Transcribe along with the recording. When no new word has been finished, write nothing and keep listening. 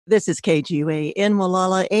This is KGUA in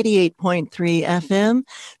Wallala, 88.3 FM.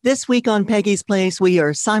 This week on Peggy's Place, we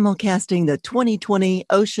are simulcasting the 2020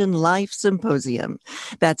 Ocean Life Symposium.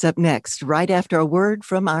 That's up next, right after a word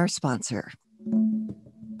from our sponsor.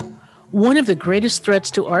 One of the greatest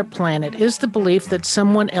threats to our planet is the belief that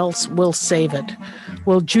someone else will save it.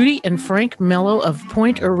 Well, Judy and Frank Mello of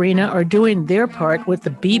Point Arena are doing their part with the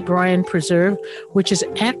B. Bryan Preserve, which is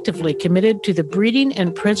actively committed to the breeding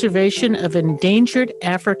and preservation of endangered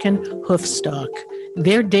African hoofstock.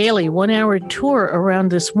 Their daily 1-hour tour around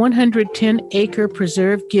this 110-acre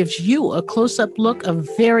preserve gives you a close-up look of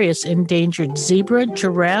various endangered zebra,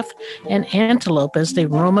 giraffe, and antelope as they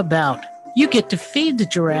roam about. You get to feed the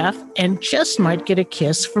giraffe and just might get a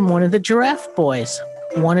kiss from one of the giraffe boys.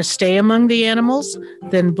 Want to stay among the animals?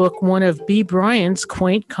 Then book one of B. Bryan's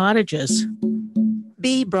quaint cottages.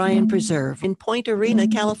 B. Bryan Preserve in Point Arena,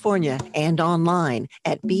 California, and online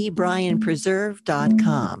at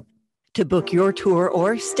bbryanpreserve.com. To book your tour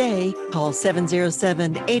or stay, call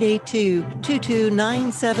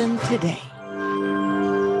 707-882-2297 today.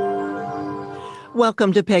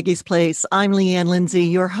 Welcome to Peggy's Place. I'm Lindsey,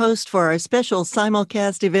 your host for our special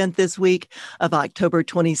simulcast event this week of October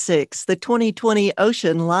 26th, the 2020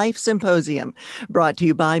 Ocean Life Symposium, brought to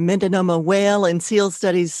you by Mendonoma Whale and Seal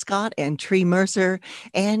Studies Scott and Tree Mercer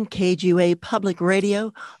and KGUA Public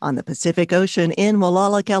Radio on the Pacific Ocean in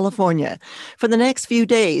Wallala, California. For the next few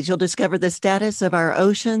days, you'll discover the status of our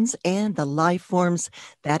oceans and the life forms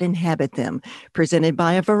that inhabit them, presented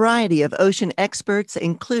by a variety of ocean experts,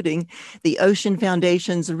 including the Ocean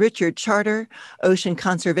Foundation's Richard Charter, Ocean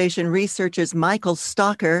Conservation Research's Michael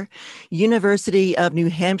Stocker, University of New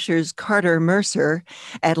Hampshire's Carter Mercer,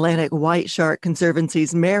 Atlantic White Shark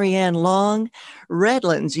Conservancy's Marianne Long,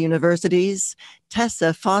 Redlands University's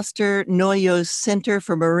Tessa Foster, Noyo Center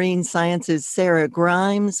for Marine Sciences Sarah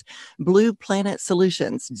Grimes, Blue Planet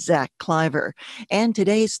Solutions Zack Klyver, and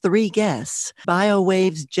today's three guests,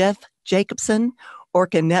 BioWave's Jeff Jacobson,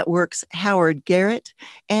 Orca Network's Howard Garrett,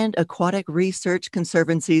 and Aquatic Research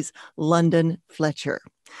Conservancy's London Fletcher.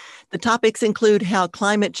 The topics include how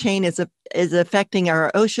climate change is affecting our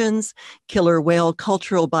oceans, killer whale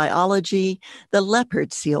cultural biology, the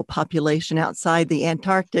leopard seal population outside the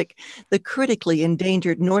Antarctic, the critically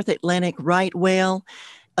endangered North Atlantic right whale,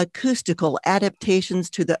 acoustical adaptations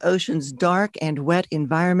to the ocean's dark and wet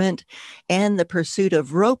environment, and the pursuit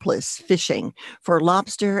of ropeless fishing for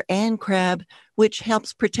lobster and crab, which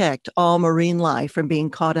helps protect all marine life from being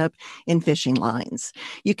caught up in fishing lines.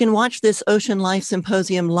 You can watch this Ocean Life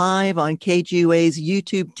Symposium live on KGUA's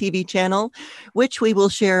YouTube TV channel, which we will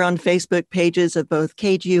share on Facebook pages of both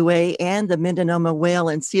KGUA and the Mendonoma Whale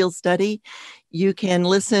and Seal Study. You can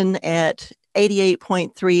listen at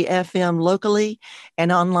 88.3 FM locally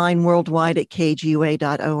and online worldwide at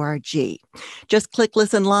kgua.org. Just click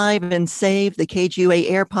Listen Live and save the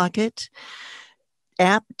KGUA Air Pocket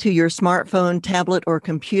app to your smartphone, tablet, or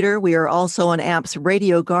computer. We are also on apps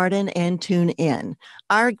Radio Garden and TuneIn.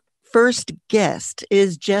 Our first guest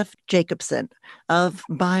is Jeff Jacobson of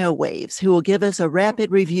BioWaves, who will give us a rapid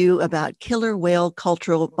review about killer whale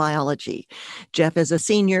cultural biology. Jeff is a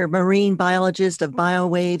senior marine biologist of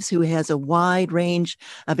BioWaves who has a wide range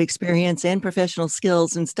of experience and professional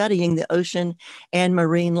skills in studying the ocean and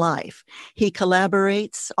marine life. He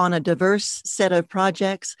collaborates on a diverse set of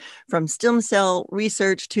projects from stem cell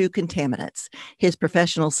research to contaminants. His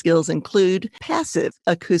professional skills include passive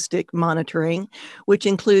acoustic monitoring, which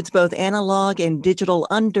includes both analog and digital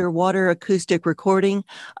underwater acoustic recording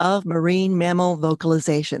of marine mammal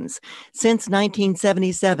vocalizations. Since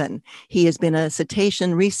 1977, he has been a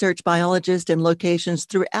cetacean research biologist in locations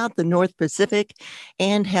throughout the North Pacific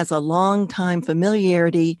and has a long-time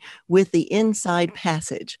familiarity with the Inside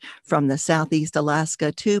Passage from the Southeast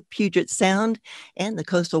Alaska to Puget Sound and the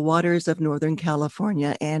coastal waters of Northern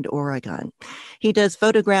California and Oregon. He does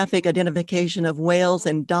photographic identification of whales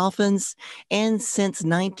and dolphins, and since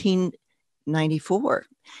 1994,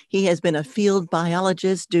 he has been a field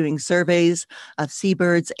biologist doing surveys of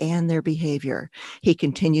seabirds and their behavior. He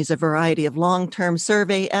continues a variety of long-term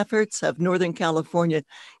survey efforts of Northern California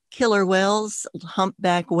killer whales,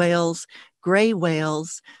 humpback whales, gray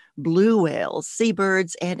whales, blue whales,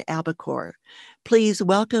 seabirds, and albacore. Please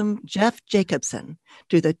welcome Jeff Jacobson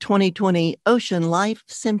to the 2020 Ocean Life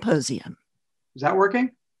Symposium. Is that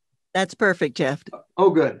working? That's perfect, Jeff.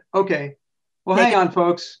 Oh, good. Okay. Well, hang on,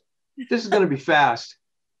 folks. This is going to be fast.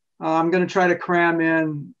 I'm going to try to cram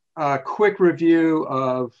in a quick review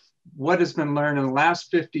of what has been learned in the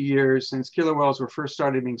last 50 years since killer whales were first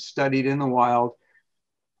started being studied in the wild,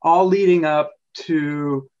 all leading up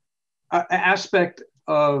to an aspect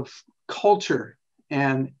of culture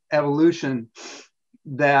and evolution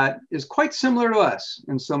that is quite similar to us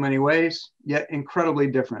in so many ways, yet incredibly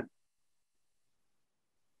different.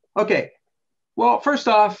 Okay, well, first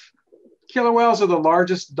off, killer whales are the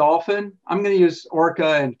largest dolphin. I'm going to use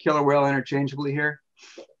orca and killer whale interchangeably here.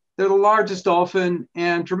 They're the largest dolphin,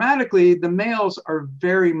 and dramatically, the males are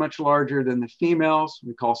very much larger than the females.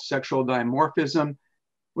 We call sexual dimorphism,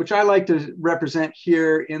 which I like to represent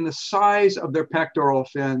here in the size of their pectoral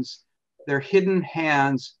fins, their hidden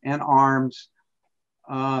hands and arms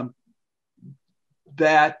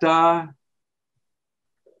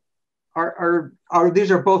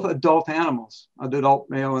these are both adult animals, an adult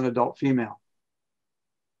male and adult female.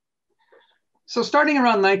 So starting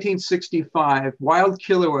around 1965, wild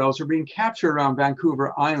killer whales are being captured around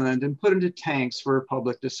Vancouver Island and put into tanks for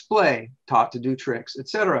public display, taught to do tricks,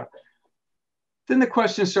 etc. Then the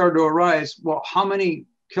question started to arise, well, how many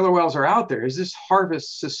killer whales are out there? Is this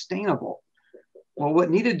harvest sustainable? Well,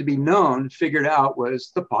 what needed to be known, figured out,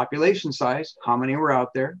 was the population size, how many were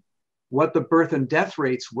out there, what the birth and death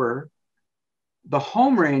rates were, the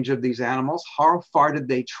home range of these animals, how far did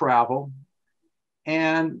they travel,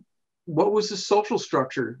 and what was the social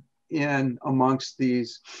structure in amongst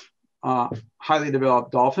these highly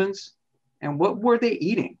developed dolphins, and what were they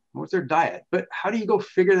eating? What was their diet? But how do you go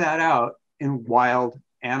figure that out in wild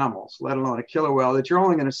animals, let alone a killer whale that you're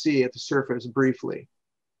only going to see at the surface briefly?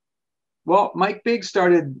 Well, Mike Biggs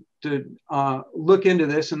started to look into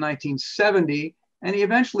this in 1970, and he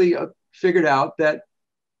eventually figured out that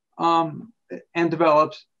and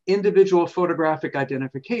developed individual photographic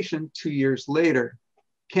identification 2 years later.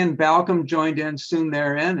 Ken Balcom joined in soon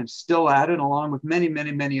therein and still at it, along with many,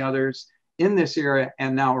 many, many others in this area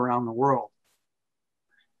and now around the world.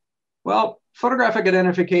 Well, photographic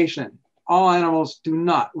identification. All animals do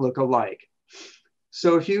not look alike.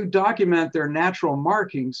 So if you document their natural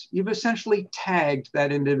markings, you've essentially tagged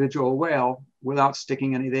that individual whale without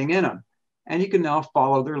sticking anything in them. And you can now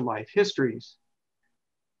follow their life histories.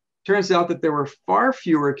 Turns out that there were far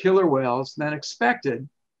fewer killer whales than expected,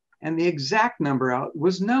 and the exact number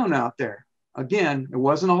was known out there. Again, it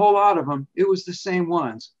wasn't a whole lot of them. It was the same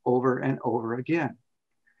ones over and over again.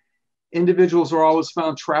 Individuals were always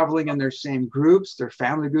found traveling in their same groups, their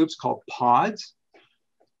family groups called pods.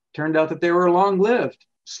 Turned out that they were long-lived,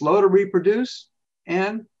 slow to reproduce,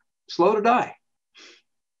 and slow to die.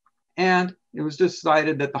 And it was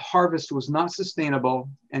decided that the harvest was not sustainable,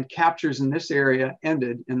 and captures in this area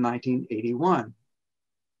ended in 1981.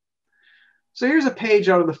 So here's a page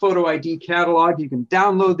out of the Photo ID catalog. You can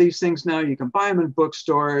download these things now. You can buy them in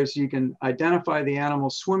bookstores. You can identify the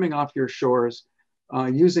animals swimming off your shores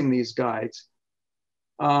using these guides.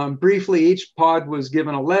 Briefly, each pod was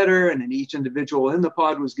given a letter, and then each individual in the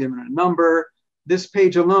pod was given a number. This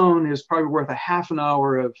page alone is probably worth a half an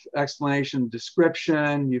hour of explanation,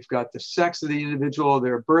 description. You've got the sex of the individual,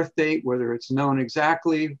 their birth date, whether it's known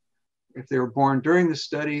exactly, if they were born during the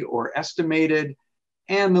study or estimated,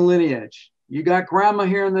 and the lineage. You got grandma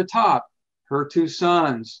here in the top, her 2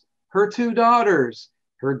 sons, her 2 daughters,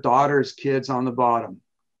 her daughter's kids on the bottom.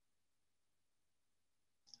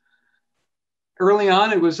 Early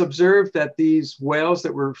on, it was observed that these whales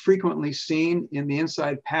that were frequently seen in the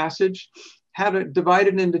Inside Passage had it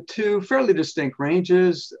divided into 2 fairly distinct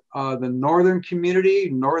ranges, the northern community,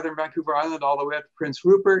 northern Vancouver Island, all the way up to Prince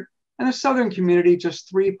Rupert, and the southern community, just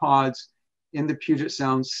 3 pods in the Puget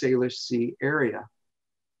Sound Salish Sea area.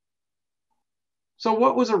 So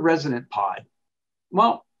what was a resident pod?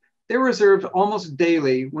 Well, they were observed almost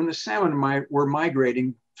daily when the salmon were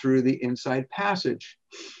migrating through the Inside Passage.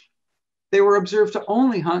 They were observed to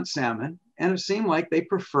only hunt salmon, and it seemed like they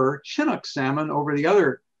prefer Chinook salmon over the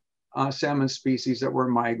other salmon species that were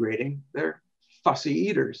migrating. They're fussy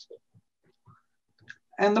eaters.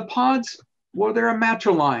 And the pods, well, they're a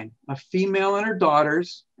matriline, a female and her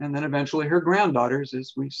daughters, and then eventually her granddaughters,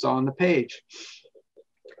 as we saw on the page.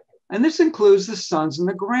 And this includes the sons and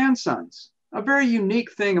the grandsons. A very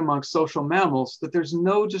unique thing amongst social mammals, that there's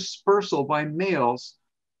no dispersal by males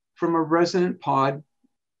from a resident pod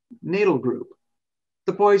natal group.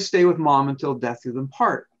 The boys stay with mom until death do them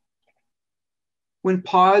part. When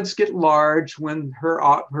pods get large, when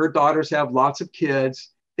her daughters have lots of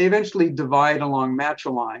kids, they eventually divide along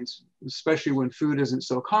matrilines, especially when food isn't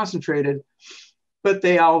so concentrated, but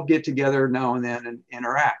they all get together now and then and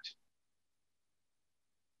interact.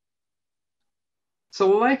 So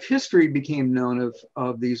life history became known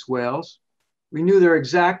of these whales. We knew their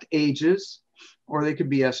exact ages, or they could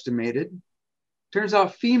be estimated. Turns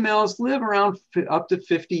out females live around up to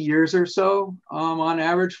 50 years or so, on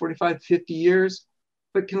average, 45 to 50 years,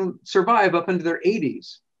 but can survive up into their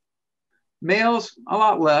 80s. Males, a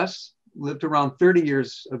lot less, lived around 30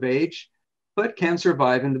 years of age, but can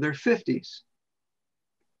survive into their 50s.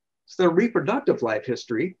 So their reproductive life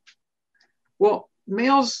history, well,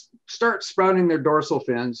 males start sprouting their dorsal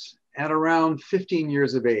fins at around 15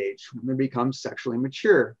 years of age when they become sexually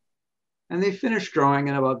mature. And they finish growing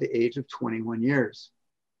at about the age of 21 years.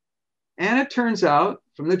 And it turns out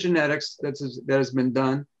from the genetics that has been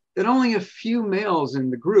done that only a few males in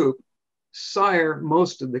the group sire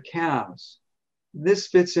most of the calves. This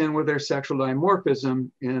fits in with their sexual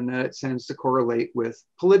dimorphism in that it tends to correlate with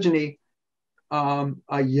polygyny,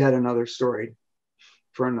 yet another story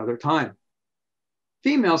for another time.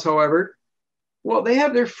 Females, however, well, they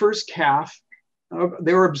have their first calf.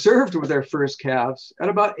 They were observed with their first calves at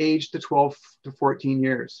about age to 12 to 14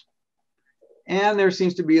 years. And there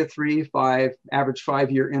seems to be a average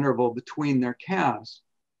 5-year interval between their calves.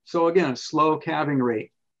 So again, a slow calving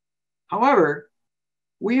rate. However,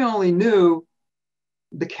 we only knew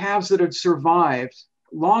the calves that had survived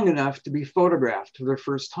long enough to be photographed for their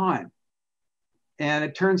first time. And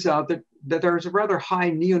it turns out that there's a rather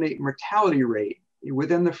high neonate mortality rate.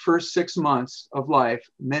 Within the first 6 months of life,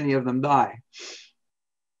 many of them die.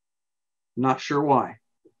 Not sure why.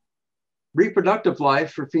 Reproductive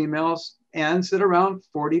life for females ends at around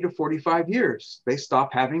 40 to 45 years. They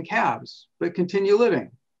stop having calves, but continue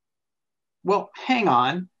living. Well, hang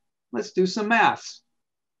on, let's do some maths.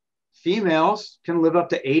 Females can live up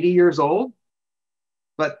to 80 years old,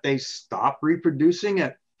 but they stop reproducing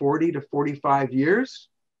at 40 to 45 years?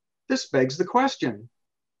 This begs the question.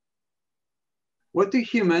 What do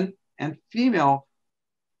human and killer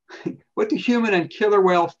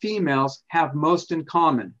whale females have most in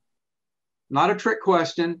common? Not a trick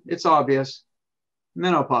question, it's obvious.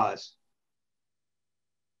 Menopause,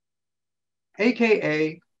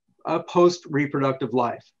 AKA a post-reproductive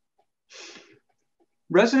life.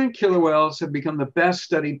 Resident killer whales have become the best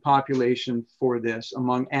studied population for this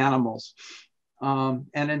among animals. And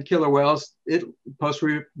in killer whales,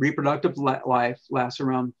 post-reproductive life lasts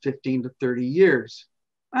around 15 to 30 years.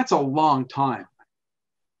 That's a long time.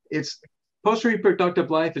 It's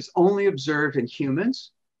post-reproductive life is only observed in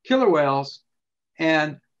humans, killer whales,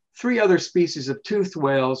 and 3 other species of toothed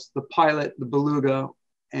whales, the pilot, the beluga,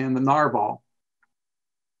 and the narwhal.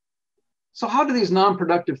 So how do these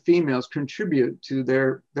non-productive females contribute to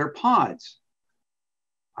their pods?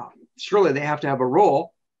 Surely they have to have a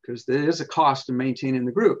role, because there is a cost to maintaining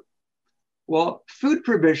the group. Well, food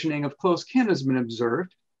provisioning of close kin has been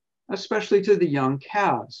observed, especially to the young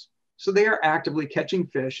calves. So they are actively catching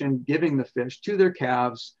fish and giving the fish to their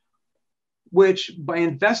calves, which by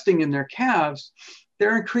investing in their calves,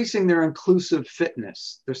 they're increasing their inclusive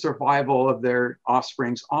fitness, the survival of their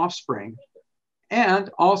offspring's offspring, and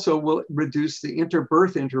also will reduce the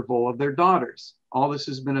interbirth interval of their daughters. All this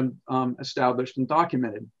has been established and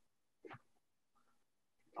documented.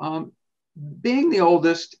 Being the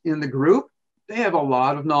oldest in the group, they have a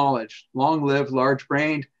lot of knowledge, long-lived,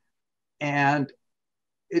 large-brained, and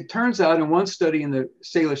it turns out in one study in the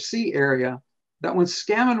Salish Sea area that when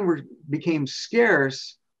salmon became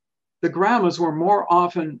scarce, the grandmas were more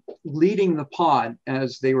often leading the pod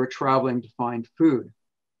as they were traveling to find food.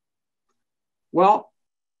 Well,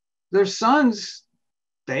 their sons,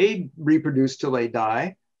 they reproduce till they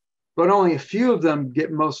die, but only a few of them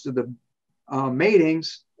get most of the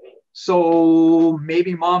matings. So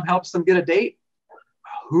maybe mom helps them get a date.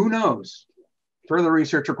 Who knows? Further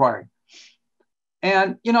research required.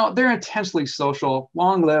 And, you know, they're intensely social,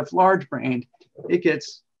 long-lived, large-brained. It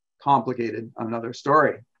gets complicated, another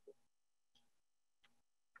story.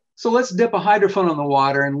 So let's dip a hydrophone in the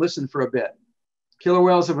water and listen for a bit. Killer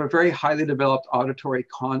whales have a very highly developed auditory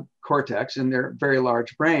cortex in their very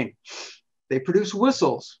large brain. They produce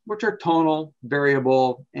whistles, which are tonal,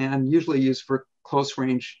 variable, and usually used for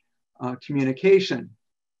close-range communication.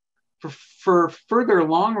 For further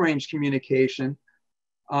long-range communication,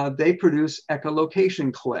 they produce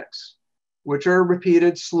echolocation clicks, which are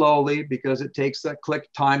repeated slowly because it takes that click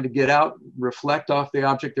time to get out, reflect off the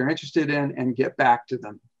object they're interested in, and get back to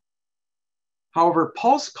them. However,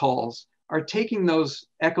 pulse calls are taking those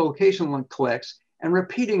echolocation clicks and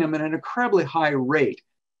repeating them at an incredibly high rate,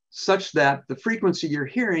 such that the frequency you're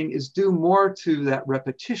hearing is due more to that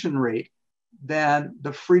repetition rate than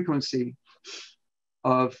the frequency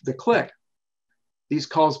of the click. These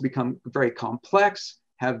calls become very complex,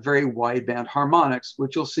 have very wideband harmonics,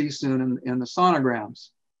 which you'll see soon in the sonograms.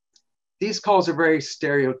 These calls are very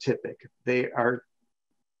stereotypic. They are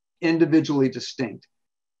individually distinct.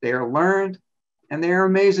 They are learned, and they are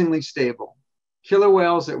amazingly stable. Killer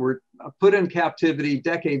whales that were put in captivity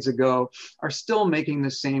decades ago are still making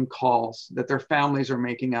the same calls that their families are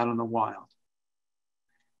making out in the wild.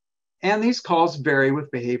 And these calls vary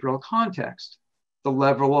with behavioral context, the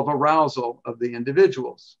level of arousal of the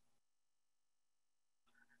individuals.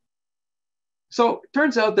 So it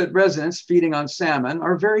turns out that residents feeding on salmon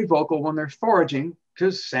are very vocal when they're foraging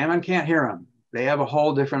because salmon can't hear them. They have a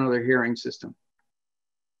whole different other hearing system.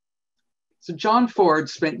 So John Ford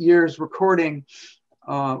spent years recording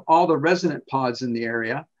all the resident pods in the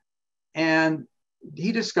area, and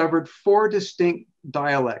he discovered 4 distinct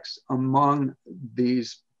dialects among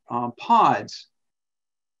these pods,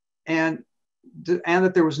 and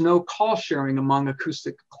that there was no call sharing among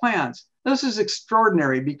acoustic clans. This is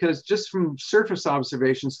extraordinary because just from surface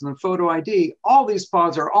observations and the photo ID, all these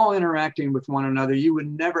pods are all interacting with one another. You would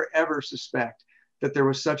never, ever suspect that there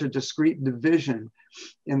was such a discrete division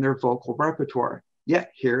in their vocal repertoire.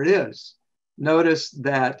 Yet here it is. Notice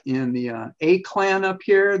that in the A clan up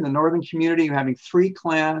here, in the northern community, you're having 3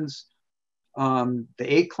 clans. The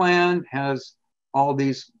A clan has all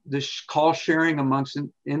this call sharing amongst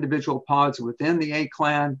individual pods within the A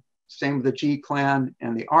clan. Same with the G clan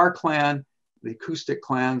and the R clan, the acoustic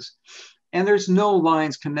clans. And there's no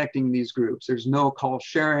lines connecting these groups. There's no call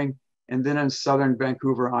sharing. And then in southern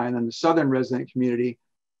Vancouver Island, the southern resident community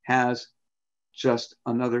has just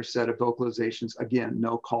another set of vocalizations. Again,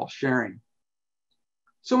 no call sharing.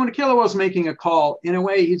 So when a killer whale is making a call, in a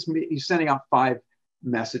way, he's sending out 5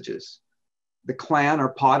 messages. The clan or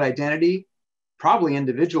pod identity, probably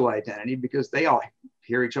individual identity, because they all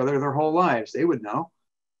hear each other their whole lives. They would know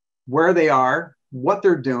where they are, what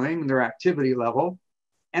they're doing, their activity level,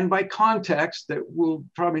 and by context that we'll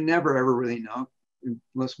probably never ever really know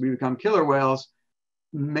unless we become killer whales,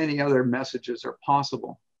 many other messages are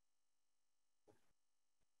possible.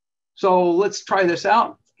 So let's try this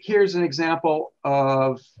out. Here's an example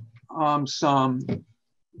of some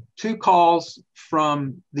 2 calls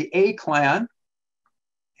from the A clan.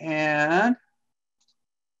 And,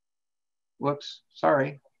 whoops,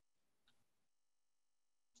 sorry.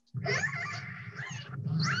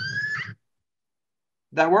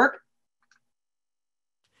 That work?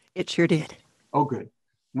 It sure did. Oh, good.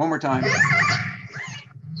 One more time.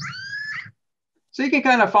 So you can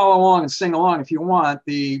kind of follow along and sing along if you want.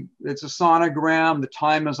 It's a sonogram. The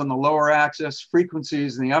time is on the lower axis,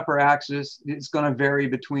 frequencies in the upper axis. It's going to vary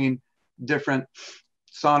between different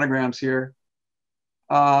sonograms here.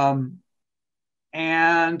 And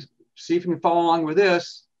see if you can follow along with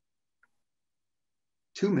this.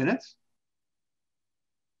 2 minutes?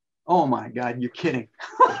 Oh my God, you're kidding.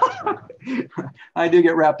 I do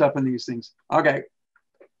get wrapped up in these things. Okay.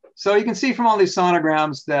 So you can see from all these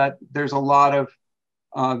sonograms that there's a lot of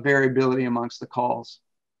variability amongst the calls.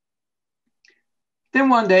 Then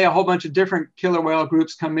one day, a whole bunch of different killer whale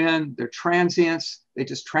groups come in. They're transients. They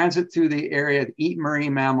just transit through the area, they eat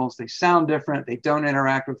marine mammals. They sound different. They don't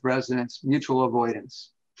interact with residents, mutual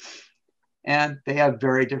avoidance. And they have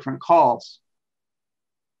very different calls.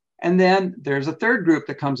 And then there's a third group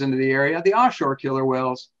that comes into the area, the offshore killer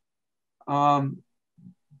whales.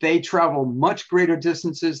 They travel much greater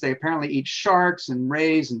distances. They apparently eat sharks and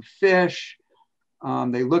rays and fish.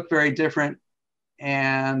 They look very different,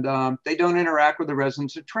 and they don't interact with the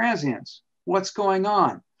residents or transients. What's going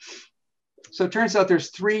on? So it turns out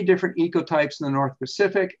there's 3 different ecotypes in the North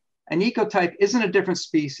Pacific. An ecotype isn't a different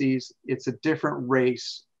species, it's a different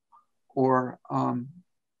race or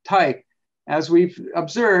type. As we've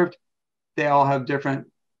observed, they all have different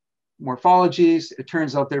morphologies. It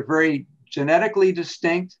turns out they're very genetically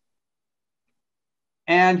distinct.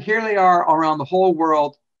 And here they are around the whole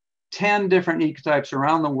world, 10 different ecotypes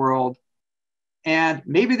around the world. And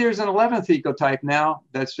maybe there's an 11th ecotype now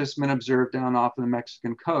that's just been observed down off of the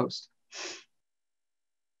Mexican coast.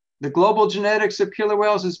 The global genetics of killer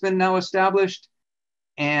whales has been now established.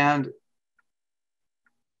 And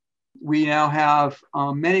we now have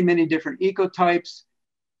many, many different ecotypes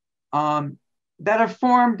that have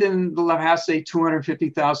formed in the last, say,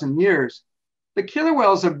 250,000 years. The killer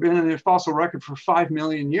whales have been in their fossil record for 5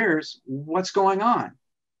 million years. What's going on?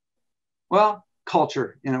 Well,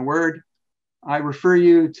 culture, in a word. I refer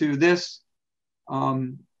you to this,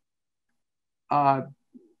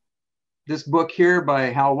 this book here by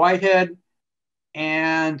Hal Whitehead,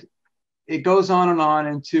 and it goes on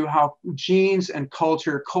into how genes and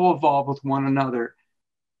culture co-evolve with one another,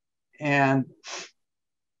 and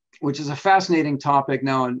which is a fascinating topic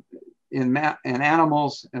now in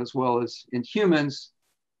animals as well as in humans.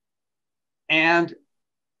 And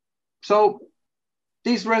so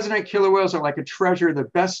these resident killer whales are like a treasure, the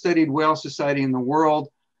best studied whale society in the world.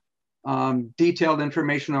 Detailed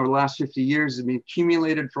information over the last 50 years has been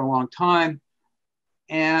accumulated for a long time.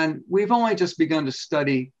 And we've only just begun to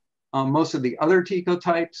study most of the other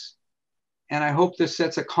ecotypes. And I hope this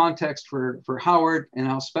sets a context for Howard and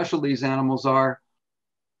how special these animals are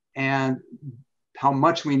and how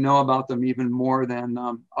much we know about them even more than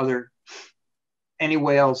any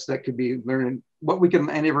whales that could be learning, what we can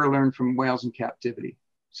ever learn from whales in captivity.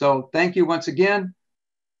 So thank you once again.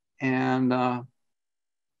 And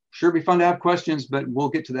sure be fun to have questions, but we'll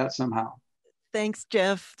get to that somehow. Thanks,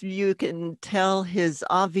 Jeff. You can tell his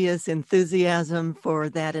obvious enthusiasm for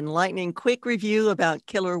that enlightening quick review about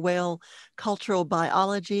killer whale cultural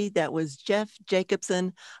biology. That was Jeff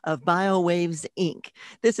Jacobson of BioWaves, Inc.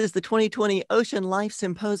 This is the 2020 Ocean Life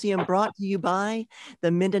Symposium brought to you by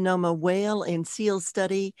the Mendonoma Whale and Seal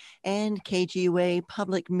Study and KGUA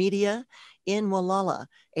Public Media in Wallala,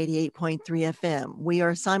 88.3 FM. We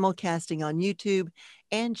are simulcasting on YouTube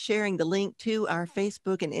and sharing the link to our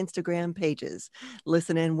Facebook and Instagram pages.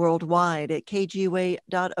 Listen in worldwide at kgua.org,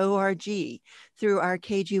 through our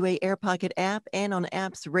KGUA Air Pocket app, and on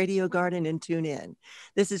apps Radio Garden and TuneIn.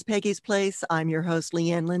 This is Peggy's Place. I'm your host,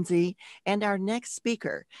 Lindsey, and our next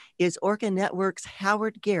speaker is Orca Network's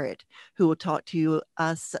Howard Garrett, who will talk to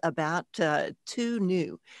us about two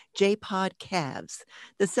new J-pod calves,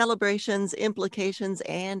 the celebrations, implications,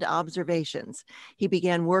 and observations. He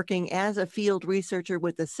began working as a field researcher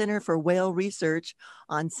with the Center for Whale Research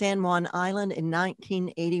on San Juan Island in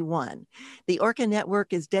 1981. The Orca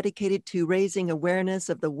Network is dedicated to raising awareness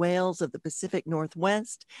of the whales of the Pacific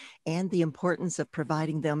Northwest and the importance of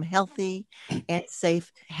providing them healthy and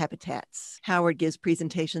safe habitats. Howard gives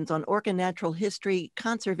presentations on orca natural history,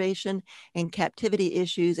 conservation, and captivity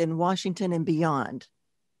issues in Washington and beyond.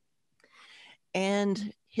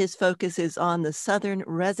 And his focus is on the southern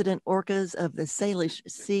resident orcas of the Salish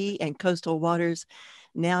Sea and coastal waters,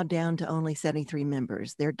 now down to only 73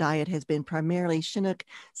 members. Their diet has been primarily Chinook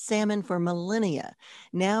salmon for millennia.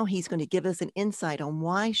 Now he's going to give us an insight on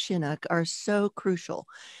why Chinook are so crucial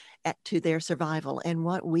to their survival and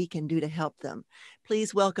what we can do to help them.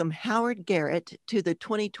 Please welcome Howard Garrett to the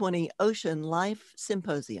 2020 Ocean Life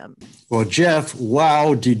Symposium. Well, Jeff,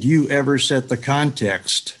 wow, did you ever set the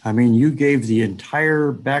context? I mean, you gave the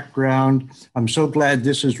entire background. I'm so glad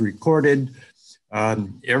this is recorded.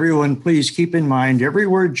 Everyone, please keep in mind every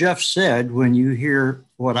word Jeff said when you hear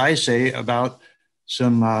what I say about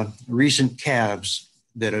some recent calves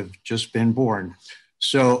that have just been born.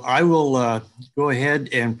 So I will go ahead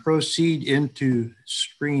and proceed into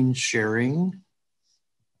screen sharing.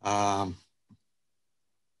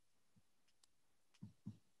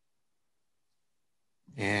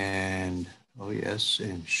 And, oh yes,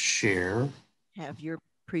 and share. Have your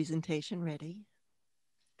presentation ready.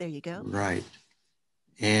 There you go. Right.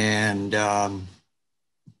 And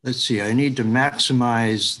let's see, I need to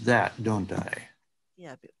maximize that, don't I?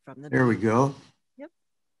 Yeah, from the there we go. Yep.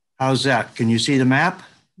 How's that? Can you see the map?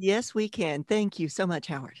 Yes, we can. Thank you so much,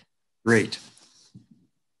 Howard. Great.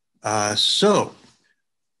 I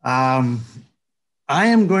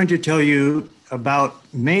am going to tell you about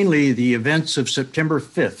mainly the events of September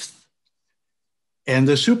 5th and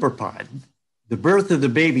the superpod, the birth of the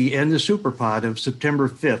baby and the superpod of September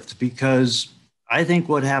 5th, because I think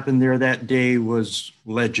what happened there that day was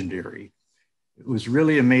legendary. It was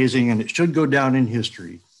really amazing, and it should go down in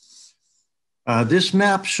history. This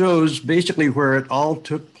map shows basically where it all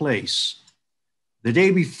took place. The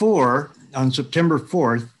day before, on September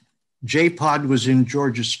 4th, J-pod was in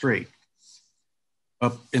Georgia Strait,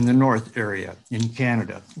 up in the north area in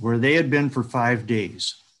Canada, where they had been for 5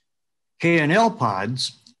 days. K&L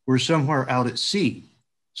pods were somewhere out at sea,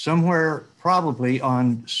 somewhere probably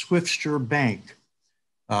on Swiftsure Bank.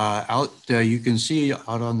 You can see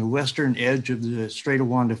out on the western edge of the Strait of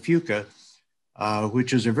Juan de Fuca,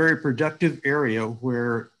 which is a very productive area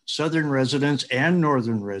where southern residents and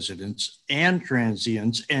northern residents and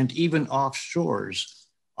transients and even offshores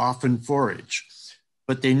often forage,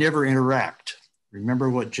 but they never interact. Remember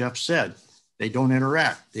what Jeff said, they don't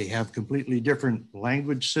interact. They have completely different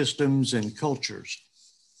language systems and cultures.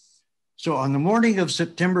 So on the morning of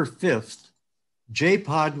September 5th,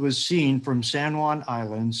 J-pod was seen from San Juan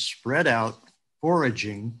Island, spread out,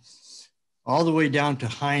 foraging, all the way down to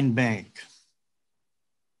Hind Bank.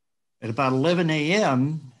 At about 11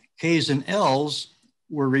 a.m., Ks and Ls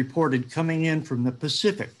were reported coming in from the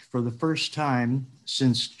Pacific for the first time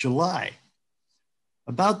since July.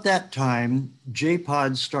 About that time,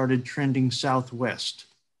 J-pod started trending southwest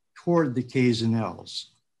toward the Ks and Ls.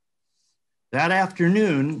 That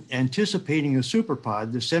afternoon, anticipating a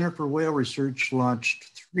superpod, the Center for Whale Research launched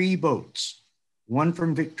 3 boats, 1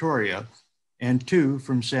 from Victoria and 2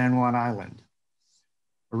 from San Juan Island.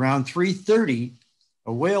 Around 3:30,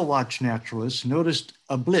 a whale watch naturalist noticed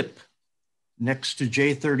a blip next to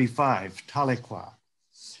J35, Tahlequah.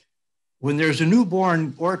 When there's a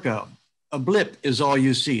newborn orca, a blip is all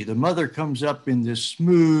you see. The mother comes up in this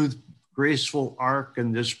smooth, graceful arc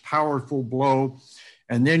and this powerful blow.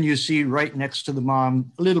 And then you see right next to the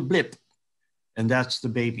mom, a little blip, and that's the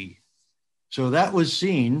baby. So that was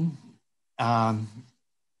seen about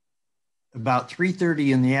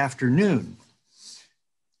 3:30 in the afternoon.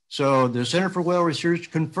 So the Center for Whale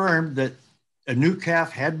Research confirmed that a new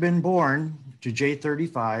calf had been born to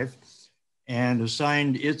J35 and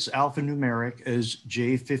assigned its alphanumeric as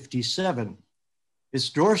J57. Its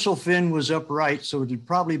dorsal fin was upright, so it had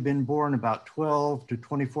probably been born about 12 to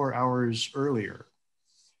 24 hours earlier.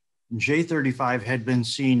 J35 had been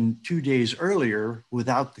seen 2 days earlier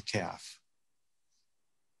without the calf.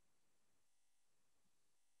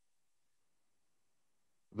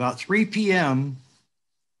 About 3 p.m.,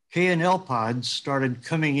 K&L pods started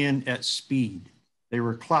coming in at speed. They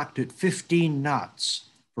were clocked at 15 knots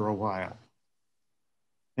for a while.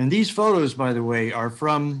 And these photos, by the way, are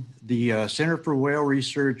from the Center for Whale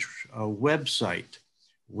Research website,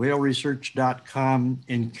 whaleresearch.com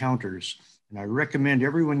encounters. And I recommend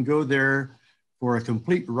everyone go there for a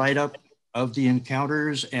complete write-up of the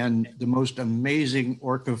encounters and the most amazing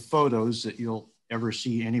orca photos that you'll ever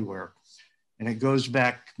see anywhere. And it goes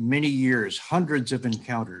back many years. Hundreds of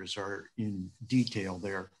encounters are in detail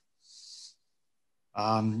there.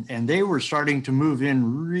 And they were starting to move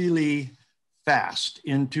in really fast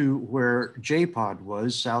into where J-Pod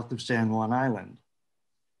was, south of San Juan Island.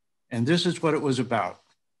 And this is what it was about.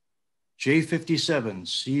 J57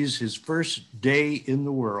 sees his first day in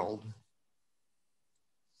the world.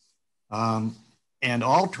 And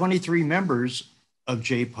all 23 members of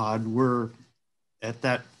J-Pod were, at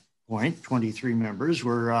that point, 23 members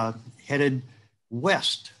were headed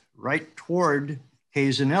west, right toward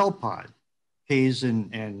K's and L pod, K's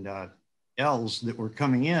and L's that were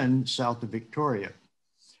coming in south of Victoria.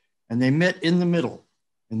 And they met in the middle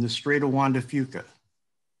in the Strait of Juan de Fuca.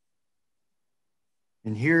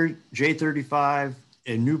 And here, J35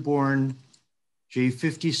 and newborn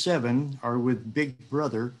J57 are with big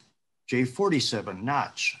brother J47,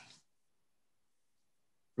 Notch.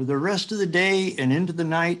 For the rest of the day and into the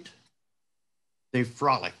night, they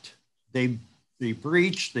frolicked. They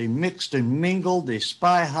breached, they mixed and mingled, they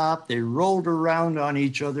spy hopped, they rolled around on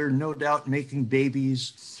each other, no doubt making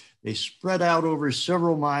babies. They spread out over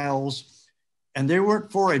several miles, and they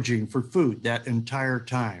weren't foraging for food that entire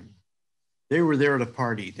time. They were there to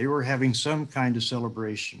party. They were having some kind of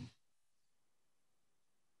celebration.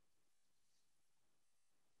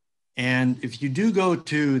 And if you do go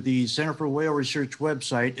to the Center for Whale Research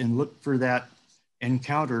website and look for that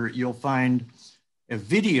encounter, you'll find a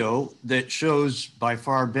video that shows by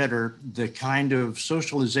far better the kind of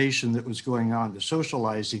socialization that was going on, the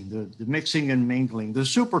socializing, the mixing and mingling, the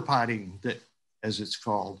super potting, that, as it's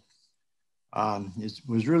called. It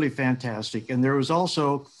was really fantastic. And there was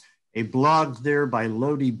also a blog there by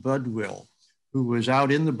Lodi Budwill, who was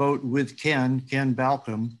out in the boat with Ken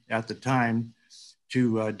Balcom at the time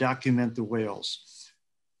to document the whales.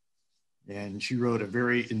 And she wrote a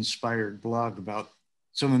very inspired blog about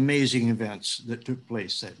some amazing events that took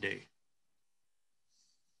place that day.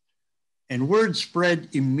 And word spread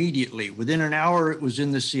immediately. Within an hour, it was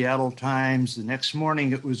in the Seattle Times. The next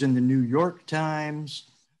morning, it was in the New York Times.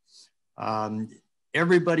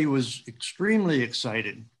 Everybody was extremely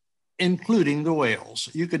excited, including the whales.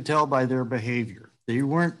 You could tell by their behavior. They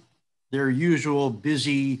weren't their usual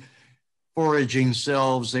busy foraging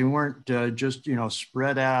selves. They weren't just,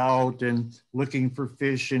 spread out and looking for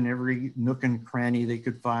fish in every nook and cranny they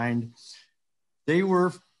could find. They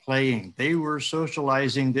were playing, they were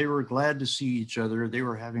socializing, they were glad to see each other. They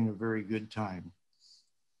were having a very good time.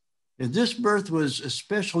 And this birth was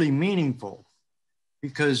especially meaningful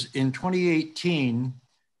because in 2018,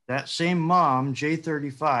 that same mom,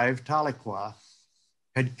 J35, Tahlequah,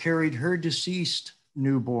 had carried her deceased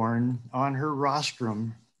newborn on her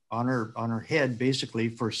rostrum, on her head, basically,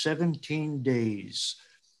 for 17 days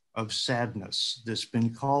of sadness. That's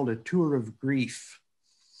been called a tour of grief.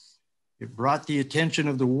 It brought the attention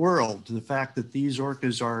of the world to the fact that these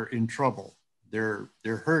orcas are in trouble. They're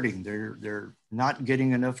hurting. They're not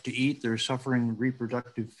getting enough to eat. They're suffering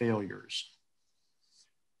reproductive failures.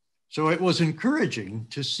 So it was encouraging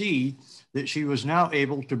to see that she was now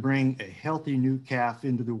able to bring a healthy new calf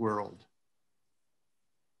into the world.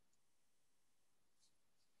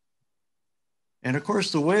 And of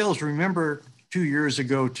course, the whales remember 2 years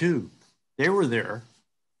ago too. They were there.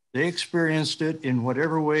 They experienced it in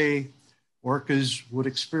whatever way orcas would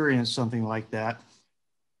experience something like that.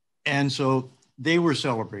 And so they were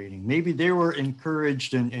celebrating. Maybe they were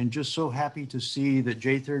encouraged and just so happy to see that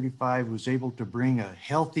J35 was able to bring a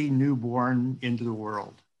healthy newborn into the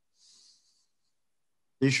world.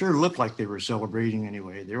 They sure looked like they were celebrating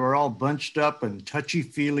anyway. They were all bunched up and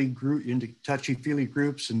touchy-feely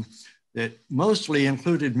groups, and that mostly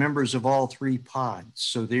included members of all three pods.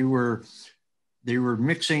 So they were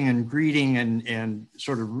mixing and greeting and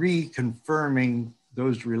sort of reconfirming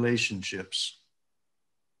those relationships.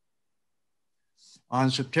 On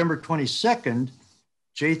September 22nd,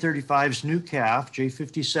 J35's new calf,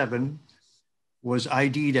 J57, was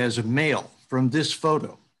ID'd as a male from this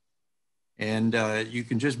photo. And you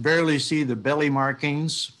can just barely see the belly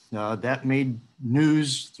markings. That made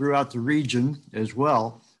news throughout the region as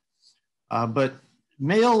well. But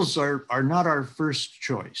males are not our first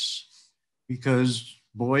choice because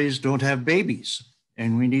boys don't have babies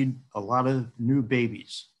and we need a lot of new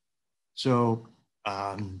babies. So,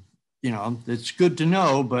 you know, it's good to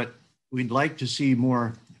know, but we'd like to see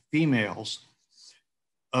more females.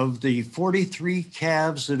 Of the 43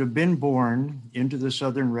 calves that have been born into the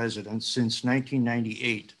southern residence since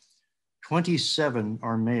 1998, 27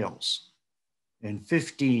 are males and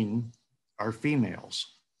 15 are females.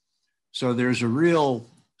 So there's a real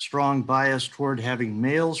strong bias toward having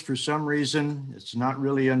males for some reason. It's not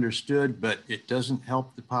really understood, but it doesn't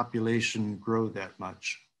help the population grow that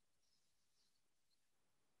much.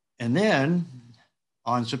 And then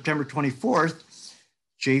on September 24th,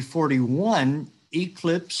 J41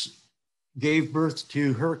 Eclipse gave birth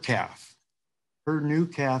to her calf, her new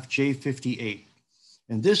calf, J58.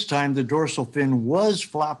 And this time the dorsal fin was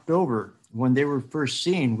flopped over when they were first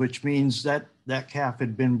seen, which means that that calf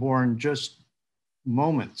had been born just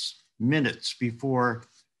minutes before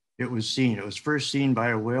it was seen. It was first seen by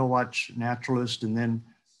a whale watch naturalist and then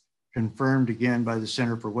confirmed again by the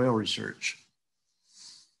Center for Whale Research.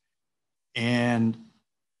 And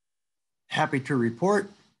happy to report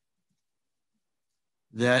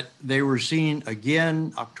that they were seen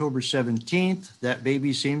again October 17th. That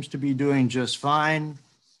baby seems to be doing just fine.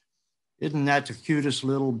 Isn't that the cutest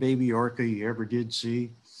little baby orca you ever did see?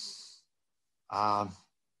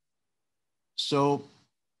 So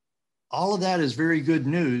all of that is very good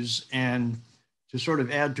news. And to sort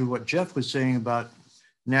of add to what Jeff was saying about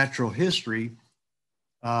natural history,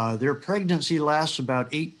 their pregnancy lasts about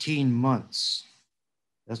 18 months.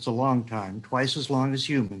 That's a long time, twice as long as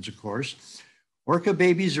humans, of course. Orca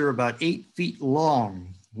babies are about 8 feet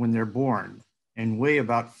long when they're born and weigh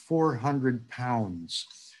about 400 pounds.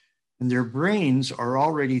 And their brains are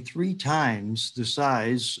already 3 times the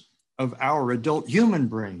size of our adult human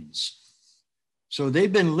brains. So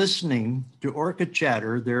they've been listening to orca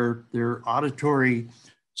chatter. Their auditory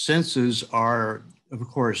senses are, of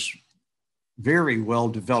course, very well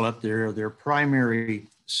developed. Their primary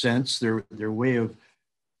sense, their way of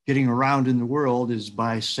getting around in the world is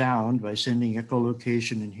by sound, by sending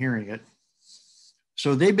echolocation and hearing it.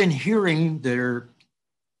 So they've been hearing their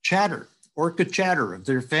chatter, orca chatter of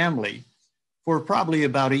their family for probably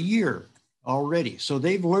about a year already. So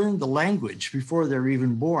they've learned the language before they're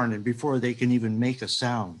even born and before they can even make a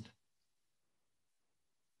sound.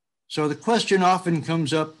 So the question often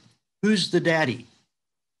comes up, who's the daddy?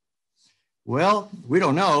 Well, we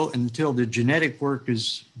don't know until the genetic work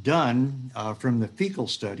is done from the fecal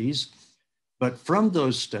studies, but from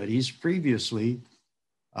those studies previously,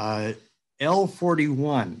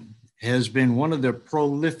 L41 has been one of the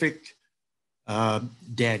prolific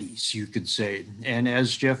daddies, you could say. And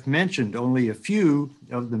as Jeff mentioned, only a few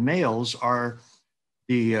of the males are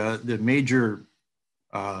the major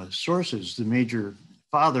sources, the major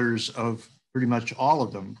fathers of pretty much all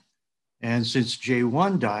of them. And since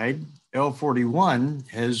J1 died, L41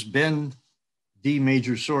 has been the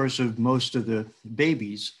major source of most of the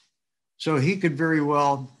babies. So he could very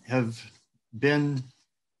well have been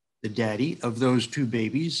the daddy of those 2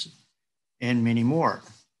 babies and many more.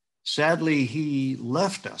 Sadly, he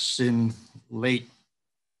left us in late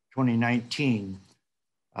 2019.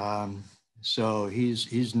 So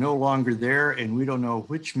he's no longer there, and we don't know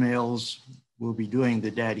which males will be doing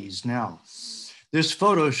the daddies now. This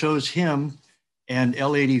photo shows him and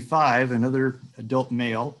L85, another adult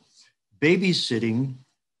male, babysitting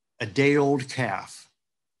a day-old calf,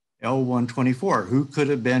 L124, who could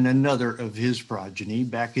have been another of his progeny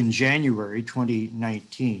back in January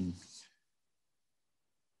 2019.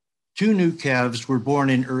 2 new calves were born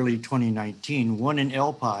in early 2019, one in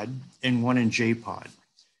L pod and one in J pod,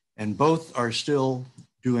 and both are still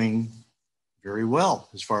doing very well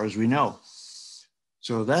as far as we know.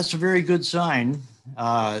 So that's a very good sign.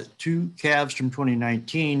 2 calves from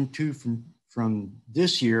 2019, 2 from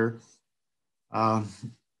this year.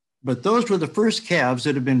 but those were the first calves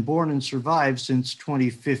that have been born and survived since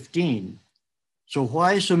 2015. So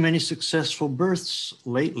why so many successful births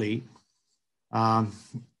lately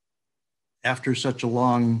after such a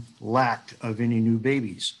long lack of any new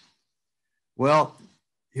babies? Well,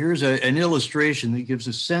 here's an illustration that gives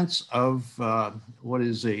a sense of what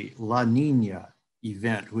is a La Nina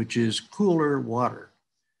event, which is cooler water.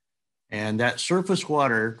 And that surface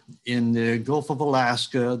water in the Gulf of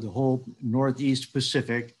Alaska, the whole Northeast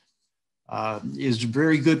Pacific, is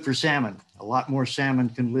very good for salmon. A lot more salmon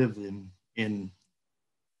can live in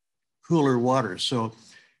cooler water. So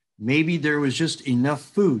maybe there was just enough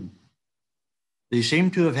food. They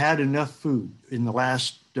seem to have had enough food in the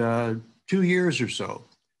last 2 years or so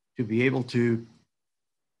to be able to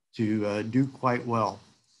do quite well.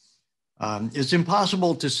 It's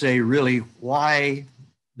impossible to say really why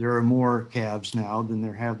there are more calves now than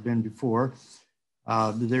there have been before.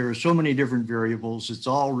 There are so many different variables. It's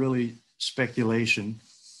all really speculation,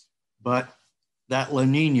 but that La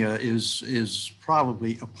Nina is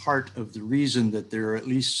probably a part of the reason that there are at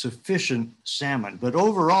least sufficient salmon. But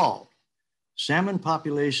overall, salmon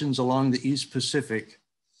populations along the East Pacific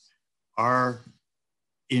are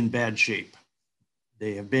in bad shape.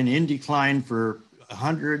 They have been in decline for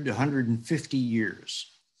 100 to 150 years.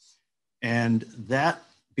 And that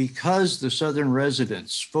because the southern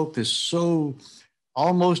residents focus so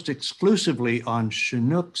almost exclusively on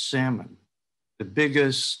Chinook salmon, the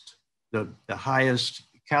biggest, the highest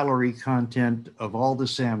calorie content of all the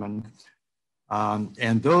salmon.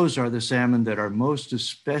 And those are the salmon that are most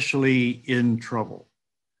especially in trouble.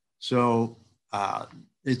 So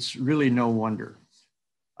it's really no wonder.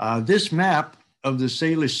 This map of the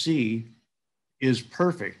Salish Sea is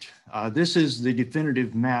perfect. This is the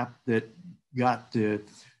definitive map that got the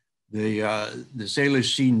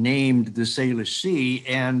Salish Sea named the Salish Sea.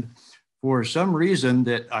 And for some reason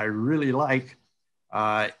that I really like,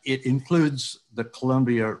 it includes the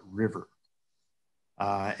Columbia River.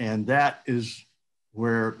 And that is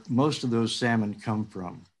where most of those salmon come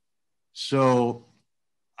from. So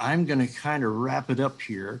I'm gonna kind of wrap it up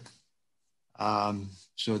here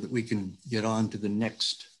so that we can get on to the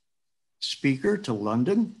next speaker, to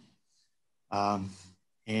London.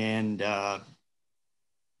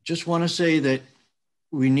 Just want to say that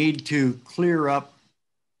we need to clear up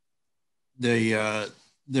the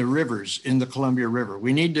rivers in the Columbia River.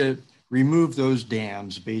 We need to remove those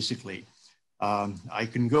dams, basically. I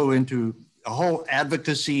can go into a whole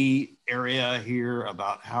advocacy area here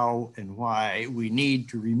about how and why we need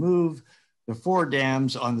to remove the 4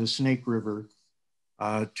 dams on the Snake River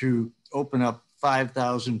to open up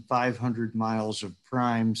 5,500 miles of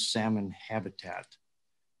prime salmon habitat.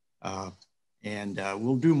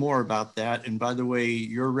 We'll do more about that. And by the way,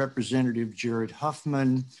 your representative, Jared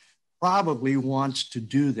Huffman, probably wants to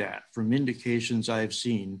do that from indications I've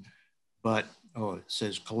seen, but, oh, it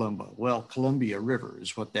says Columbia. Well, Columbia River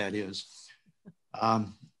is what that is.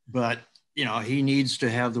 But, you know, he needs to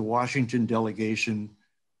have the Washington delegation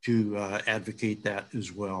to advocate that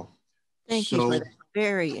as well. Thank you for that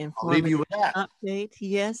very informative update.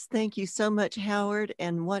 Yes, thank you so much, Howard.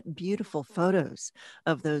 And what beautiful photos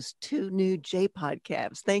of those 2 new J-Pod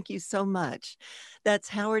calves. Thank you so much. That's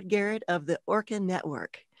Howard Garrett of the Orca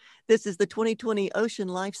Network. This is the 2020 Ocean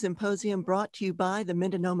Life Symposium brought to you by the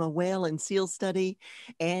Mendonoma Whale and Seal Study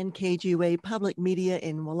and KGUA Public Media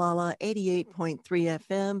in Wallala 88.3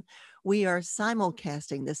 FM. We are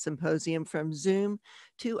simulcasting this symposium from Zoom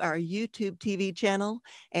to our YouTube TV channel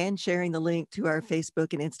and sharing the link to our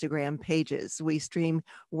Facebook and Instagram pages. We stream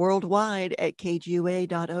worldwide at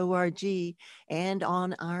kgua.org and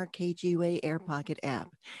on our KGUA Air Pocket app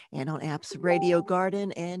and on apps Radio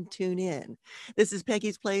Garden and TuneIn. This is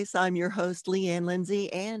Peggy's Place. I'm your host,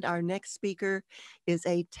 Lindsey, and our next speaker is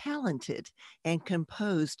a talented and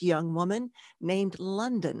composed young woman named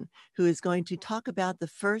London, who is going to talk about the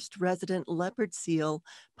first resident leopard seal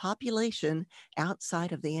population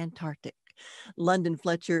outside of the Antarctic. London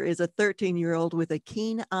Fletcher is a 13-year-old with a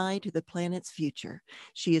keen eye to the planet's future.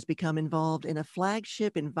 She has become involved in a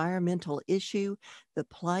flagship environmental issue, the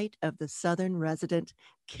plight of the southern resident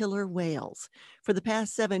killer whales. For the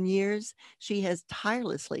past 7 years, she has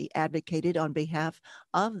tirelessly advocated on behalf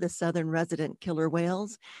of the southern resident killer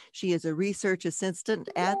whales. She is a research assistant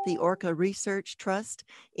at the Orca Research Trust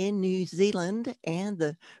in New Zealand and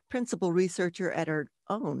the principal researcher at her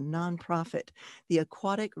own nonprofit, the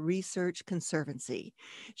Aquatic Research Conservancy.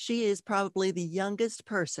 She is probably the youngest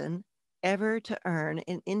person ever to earn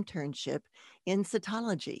an internship in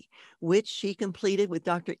cetology, which she completed with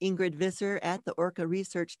Dr. Ingrid Visser at the Orca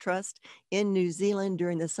Research Trust in New Zealand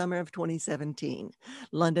during the summer of 2017.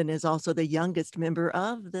 London is also the youngest member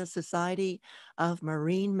of the Society of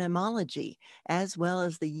Marine Mammalogy, as well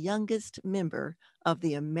as the youngest member of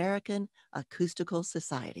the American Acoustical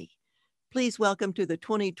Society. Please welcome to the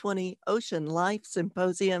 2020 Ocean Life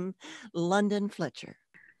Symposium, London Fletcher.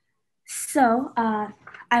 So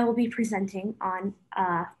I will be presenting on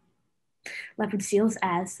leopard seals,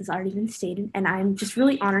 as has already been stated, and I'm just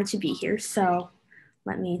really honored to be here. So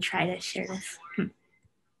let me try to share this.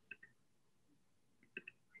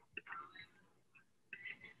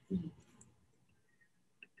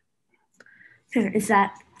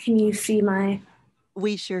 Can you see my?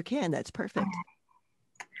 We sure can, that's perfect.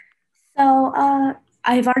 So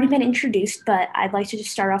I've already been introduced, but I'd like to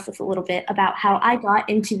just start off with a little bit about how I got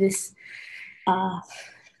into this,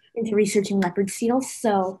 into researching leopard seals.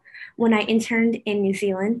 So when I interned in New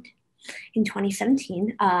Zealand in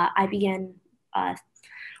 2017, I began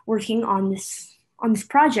working on this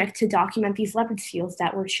project to document these leopard seals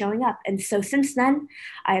that were showing up. And so since then,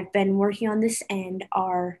 I've been working on this, and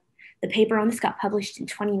the paper on this got published in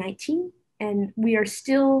 2019, and we are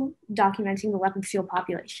still documenting the leopard seal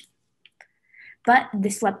population. But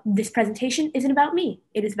this presentation isn't about me.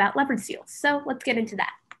 It is about leopard seals. So let's get into that.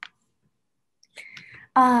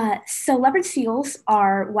 So leopard seals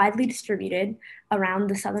are widely distributed around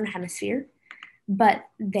the southern hemisphere, but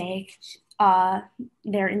they're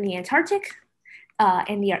in the Antarctic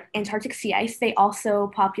and the Antarctic sea ice. They also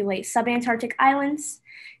populate subantarctic islands,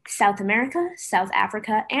 South America, South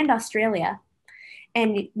Africa, and Australia,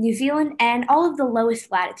 and New Zealand, and all of the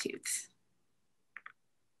lowest latitudes.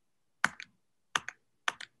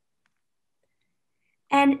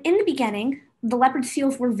 And in the beginning, the leopard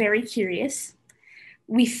seals were very curious.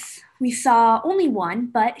 We saw only one,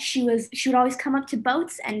 but she would always come up to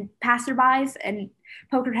boats and passerbys and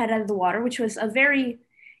poke her head out of the water, which was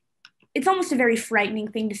it's almost a very frightening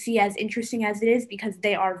thing to see, as interesting as it is, because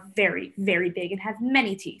they are very, very big and have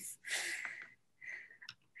many teeth.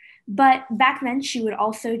 But back then, she would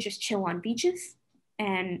also just chill on beaches,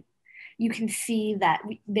 and you can see that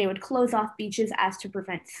they would close off beaches as to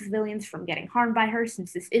prevent civilians from getting harmed by her,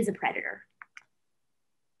 since this is a predator.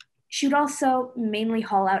 She would also mainly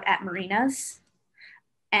haul out at marinas,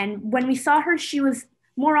 and when we saw her, she was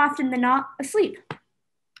more often than not asleep.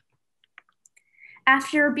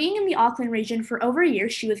 After being in the Auckland region for over a year,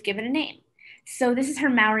 she was given a name. So this is her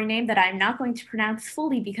Maori name that I'm not going to pronounce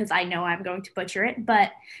fully because I know I'm going to butcher it,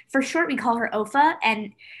 but for short, we call her Ofa,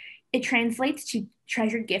 and it translates to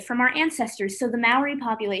treasured gift from our ancestors. So the Maori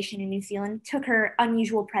population in New Zealand took her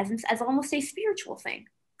unusual presence as almost a spiritual thing.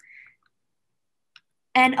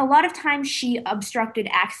 And a lot of times she obstructed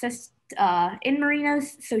access in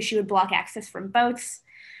marinas, so she would block access from boats,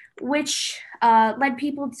 which led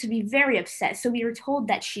people to be very upset. So we were told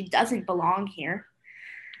that she doesn't belong here.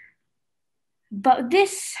 But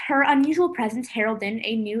her unusual presence heralded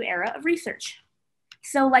a new era of research.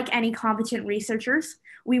 So like any competent researchers,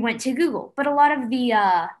 we went to Google, but a lot of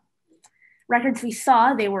the records we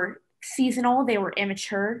saw, they were seasonal, they were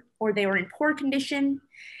immature, or they were in poor condition.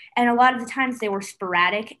 And a lot of the times they were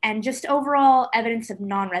sporadic and just overall evidence of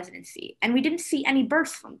non-residency. And we didn't see any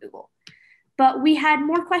births from Google. But we had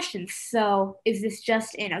more questions. So is this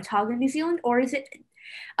just in Otago, New Zealand, or is it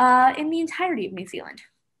in the entirety of New Zealand?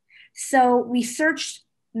 So we searched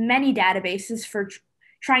many databases for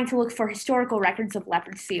trying to look for historical records of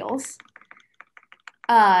leopard seals,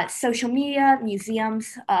 social media,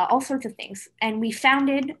 museums, all sorts of things. And we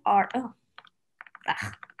founded our own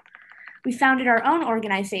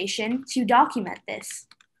organization to document this,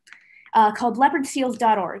 called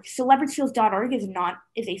leopardseals.org. So leopardseals.org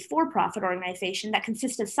is a for-profit organization that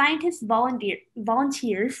consists of scientists,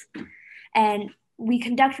 volunteers, and we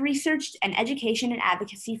conduct research and education and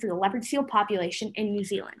advocacy for the leopard seal population in New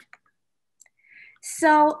Zealand.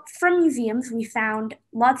 So from museums, we found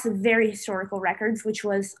lots of very historical records, which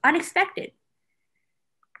was unexpected.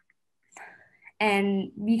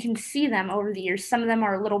 And you can see them over the years. Some of them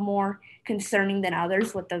are a little more concerning than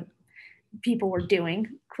others, what the people were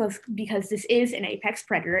doing, because this is an apex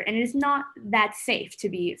predator and it is not that safe to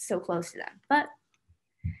be so close to them.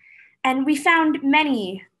 And we found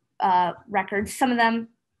many records, some of them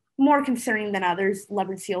more concerning than others,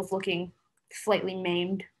 leopard seals looking slightly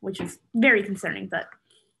maimed, which is very concerning,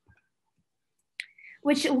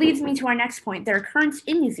 which leads me to our next point, their occurrence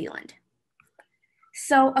in New Zealand.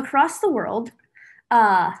 So across the world,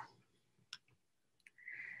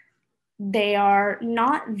 they are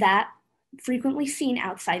not that frequently seen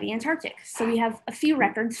outside the Antarctic. So we have a few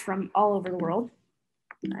records from all over the world.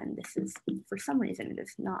 And this is, for some reason, it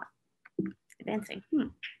is not advancing.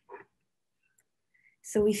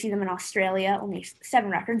 So we see them in Australia, only 7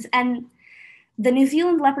 records. And the New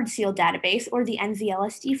Zealand leopard seal database, or the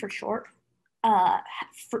NZLSD for short,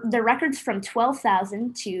 for the records from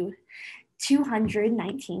 12,000 to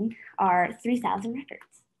 219 are 3,000 records.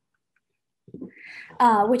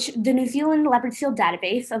 Which the New Zealand leopard seal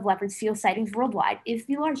database of leopard seal sightings worldwide is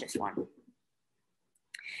the largest one.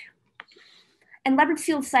 And leopard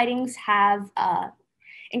seal sightings have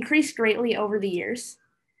increased greatly over the years.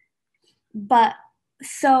 But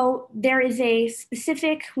so there is a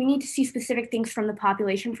specific, we need to see specific things from the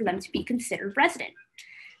population for them to be considered resident.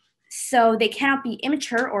 So they cannot be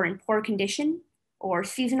immature or in poor condition or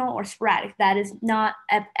seasonal or sporadic. That is not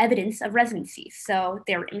evidence of residency. So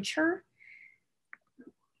they're immature.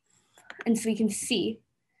 And so we can see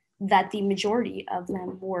that the majority of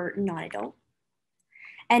them were non-adult.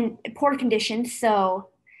 And poor condition, so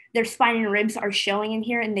their spine and ribs are showing in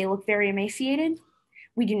here and they look very emaciated.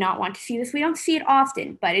 We do not want to see this. We don't see it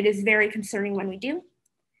often, but it is very concerning when we do.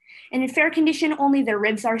 And in fair condition, only their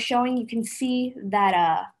ribs are showing. You can see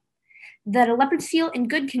that, that a leopard seal in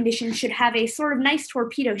good condition should have a sort of nice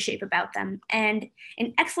torpedo shape about them. And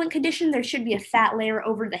in excellent condition, there should be a fat layer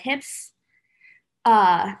over the hips.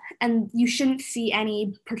 And you shouldn't see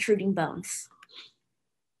any protruding bones.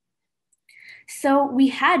 So we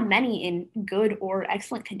had many in good or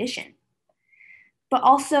excellent condition. But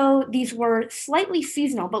also these were slightly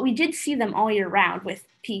seasonal, but we did see them all year round with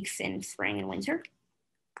peaks in spring and winter.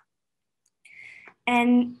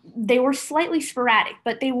 And they were slightly sporadic,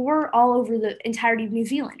 but they were all over the entirety of New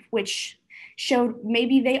Zealand, which showed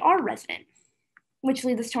maybe they are resident, which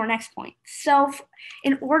leads us to our next point. So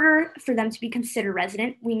in order for them to be considered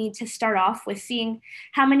resident, we need to start off with seeing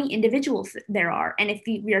how many individuals there are, and if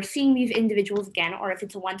we are seeing these individuals again, or if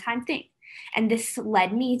it's a one-time thing. And this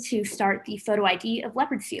led me to start the photo ID of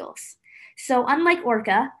leopard seals. So unlike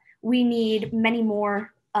Orca, we need many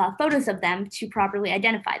more photos of them to properly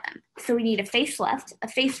identify them. So we need a face left, a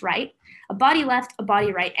face right, a body left, a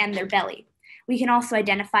body right, and their belly. We can also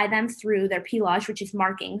identify them through their pelage, which is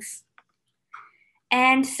markings.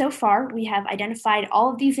 And so far, we have identified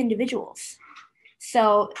all of these individuals.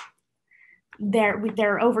 So there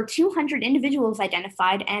are over 200 individuals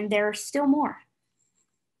identified, and there are still more.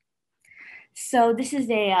 So this is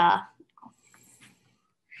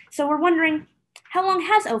so we're wondering, how long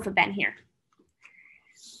has OFA been here?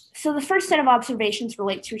 So the first set of observations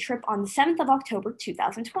relate to a trip on the 7th of October,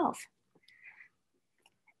 2012.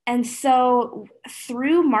 And so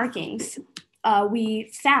through markings,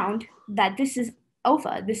 we found that this is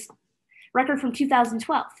OFA, this record from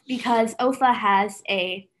 2012, because OFA has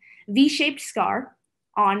a V-shaped scar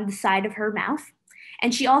on the side of her mouth.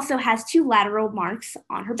 And she also has 2 lateral marks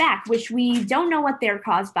on her back, which we don't know what they're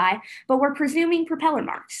caused by, but we're presuming propeller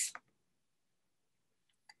marks.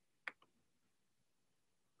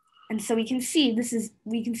 And so we can see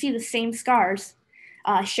the same scars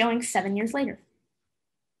showing 7 years later.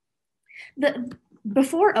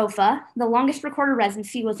 Before OFA, the longest recorded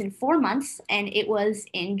residency was in 4 months, and it was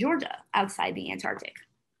in Georgia, outside the Antarctic.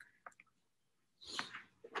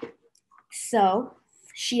 So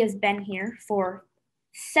she has been here for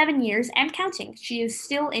 7 years and counting. She is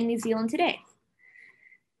still in New Zealand today.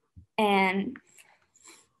 And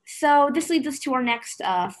so this leads us to our next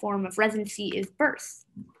form of residency is births.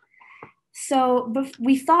 So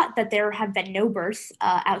we thought that there have been no births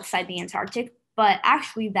outside the Antarctic, but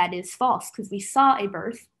actually that is false because we saw a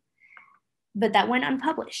birth, but that went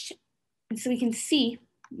unpublished. And so we can see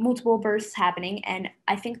multiple births happening, and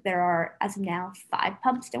I think there are, as of now, 5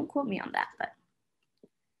 pubs. Don't quote me on that, but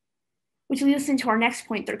which leads us into our next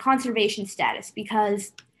point, their conservation status,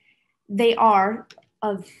 because they are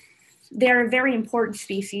a very important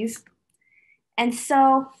species. And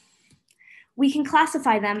so we can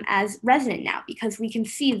classify them as resident now because we can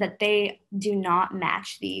see that they do not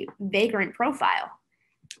match the vagrant profile.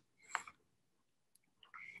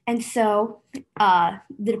 And so the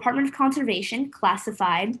Department of Conservation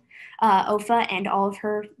classified OFA and all of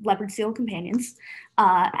her leopard seal companions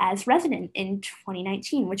as resident in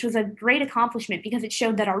 2019, which was a great accomplishment because it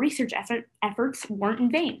showed that our research efforts weren't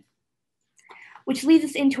in vain. Which leads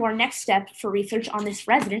us into our next step for research on this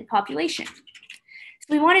resident population. So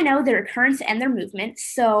we want to know their occurrence and their movement.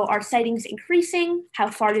 So are sightings increasing? How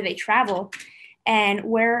far do they travel? And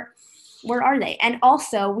where are they? And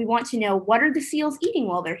also we want to know, what are the seals eating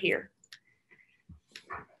while they're here?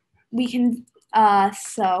 We can,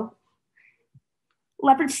 so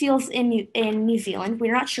leopard seals in New Zealand,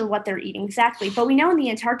 we're not sure what they're eating exactly, but we know in the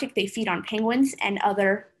Antarctic they feed on penguins and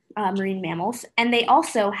other marine mammals. And they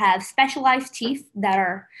also have specialized teeth that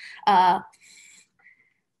are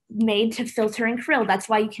made to filter in krill. That's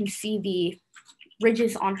why you can see the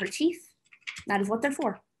ridges on her teeth. That is what they're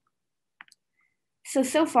for.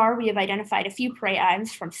 So far, we have identified a few prey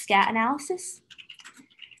items from scat analysis.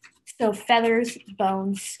 So feathers,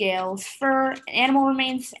 bones, scales, fur, animal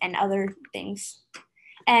remains, and other things.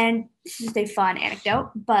 And this is a fun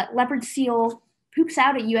anecdote, but leopard seal poops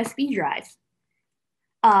out a USB drive.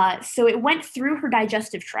 So it went through her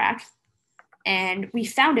digestive tract, and we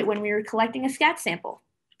found it when we were collecting a scat sample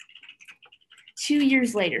 2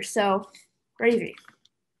 years later. So crazy.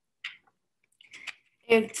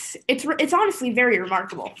 It's honestly very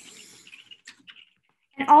remarkable.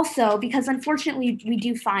 And also, because unfortunately we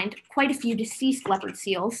do find quite a few deceased leopard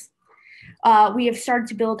seals, we have started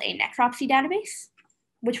to build a necropsy database,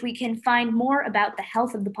 which we can find more about the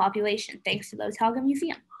health of the population thanks to the Otago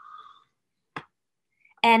Museum.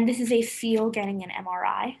 And this is a seal getting an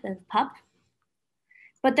MRI, the pup.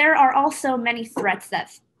 But there are also many threats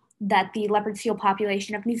that the leopard seal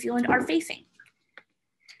population of New Zealand are facing.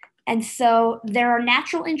 And so there are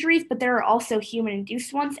natural injuries, but there are also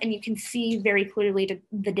human-induced ones, and you can see very clearly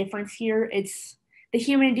the difference here. The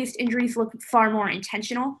human-induced injuries look far more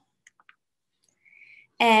intentional.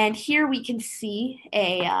 And here we can see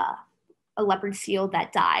a leopard seal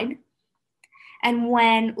that died. And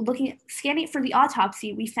when scanning it for the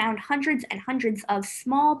autopsy, we found hundreds and hundreds of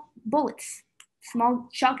small bullets, small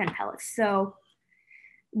shotgun pellets. So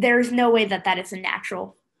there's no way that is a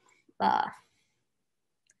natural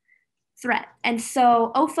threat. And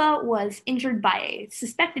so OFA was injured by a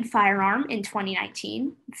suspected firearm in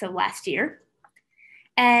 2019, so last year.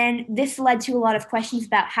 And this led to a lot of questions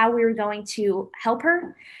about how we were going to help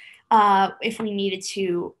her, if we needed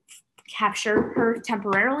to capture her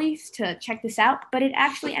temporarily to check this out, but it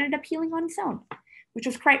actually ended up healing on its own, which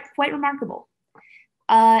was quite remarkable.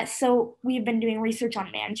 So we've been doing research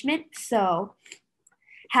on management, so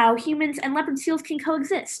how humans and leopard seals can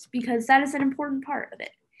coexist, because that is an important part of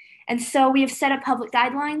it. And so we have set up public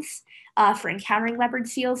guidelines for encountering leopard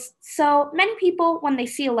seals. So many people, when they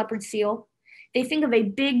see a leopard seal, they think of a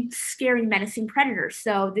big, scary, menacing predator.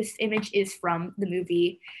 So this image is from the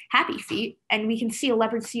movie Happy Feet, and we can see a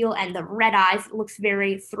leopard seal and the red eyes. It looks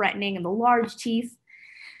very threatening, and the large teeth.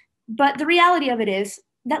 But the reality of it is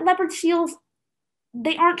that leopard seals,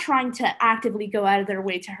 they aren't trying to actively go out of their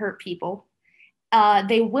way to hurt people.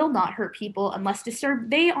 They will not hurt people unless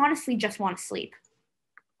disturbed. They honestly just want to sleep.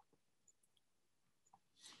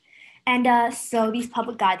 And so these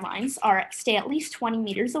public guidelines are stay at least 20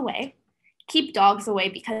 meters away, keep dogs away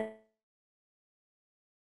because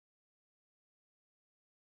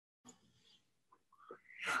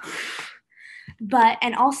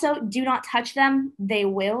and also do not touch them. They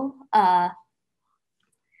will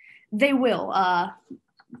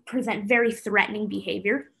present very threatening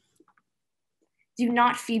behavior. Do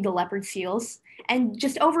not feed the leopard seals, and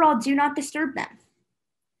just overall do not disturb them.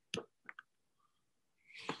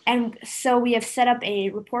 And so we have set up a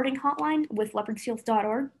reporting hotline with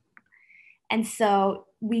leopardseals.org. And so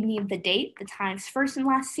we need the date, the times first and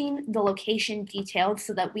last seen, the location detailed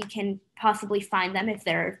so that we can possibly find them if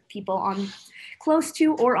there are people close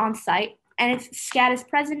to or on site, and if scat is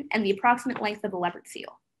present, and the approximate length of a leopard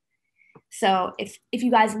seal. So if you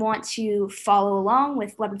guys want to follow along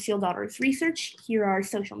with leopardseal.org's research, here are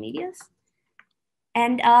social medias.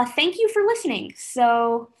 And thank you for listening.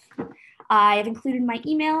 So I have included my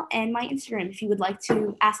email and my Instagram if you would like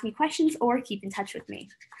to ask me questions or keep in touch with me.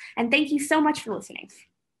 And thank you so much for listening.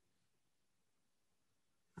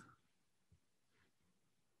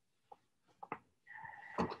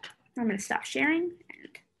 I'm going to stop sharing.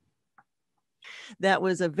 That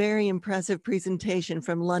was a very impressive presentation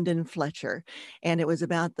from London Fletcher, and it was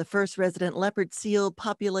about the first resident leopard seal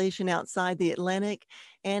population outside the Atlantic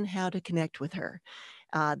and how to connect with her.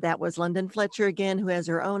 That was London Fletcher again, who has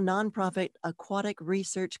her own nonprofit Aquatic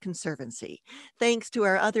Research Conservancy. Thanks to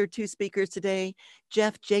our other two speakers today,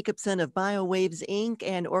 Jeff Jacobson of BioWaves Inc.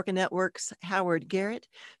 and Orca Network's Howard Garrett,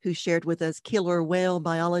 who shared with us killer whale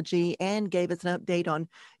biology and gave us an update on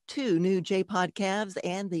 2 new J-Pod calves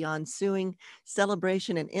and the ensuing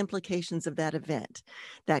celebration and implications of that event.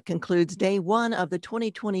 That concludes day 1 of the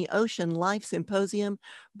 2020 Ocean Life Symposium,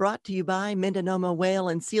 Brought to you by Mendonoma Whale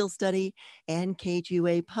and Seal Study and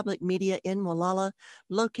KGUA Public Media in Molalla,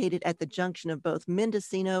 located at the junction of both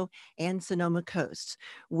Mendocino and Sonoma coasts.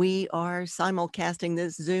 We are simulcasting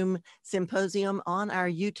this Zoom symposium on our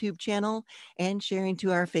YouTube channel and sharing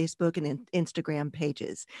to our Facebook and Instagram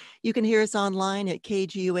pages. You can hear us online at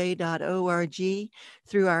kgua.org,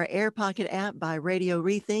 through our Air Pocket app by Radio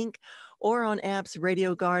Rethink, or on apps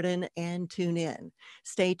Radio Garden and TuneIn.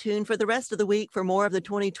 Stay tuned for the rest of the week for more of the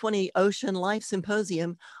 2020 Ocean Life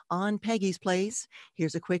Symposium on Peggy's Place.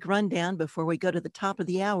 Here's a quick rundown before we go to the top of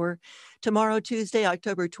the hour. Tomorrow, Tuesday,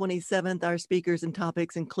 October 27th, our speakers and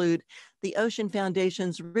topics include the Ocean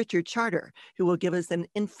Foundation's Richard Charter, who will give us an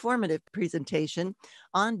informative presentation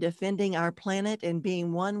on defending our planet and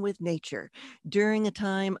being one with nature during a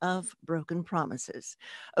time of broken promises.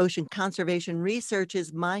 Ocean Conservation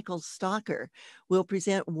Research's Michael Stalker will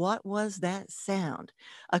present What Was That Sound?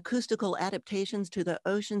 Acoustical adaptations to the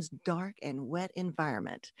ocean's dark and wet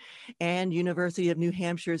environment. And University of New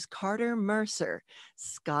Hampshire's Carter Mercer,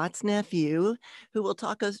 Scott's nephew, who will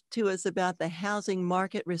talk to us about the housing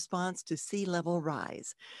market response to sea level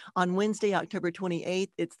rise. On Wednesday, October 28th,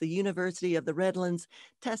 it's the University of the Redlands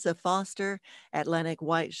Tessa Foster, Atlantic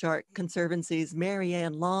White Shark Conservancy's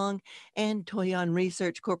Marianne Long, and Toyon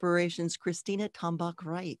Research Corporation's Christina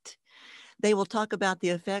Tombach-Wright. They will talk about the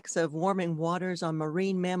effects of warming waters on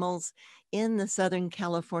marine mammals in the Southern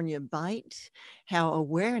California Bight, how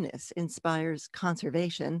awareness inspires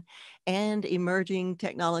conservation, and emerging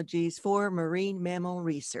technologies for marine mammal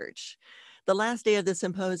research. The last day of the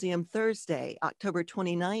symposium, Thursday, October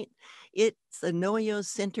 29th, it's the Noyo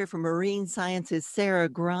Center for Marine Sciences' Sarah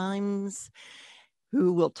Grimes,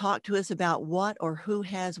 who will talk to us about what or who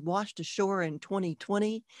has washed ashore in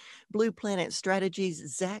 2020. Blue Planet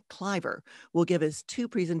Strategies' Zack Klyver will give us two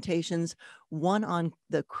presentations, one on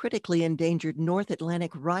the critically endangered North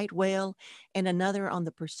Atlantic right whale and another on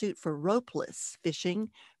the pursuit for ropeless fishing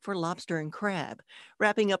for lobster and crab.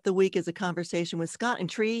 Wrapping up the week is a conversation with Scott and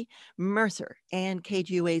Tree Mercer, and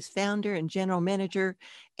KGUA's founder and general manager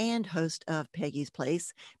and host of Peggy's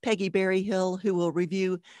Place, Peggy Berryhill, who will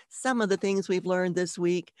review some of the things we've learned this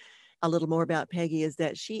week. A little more about Peggy is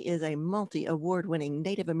that she is a multi-award-winning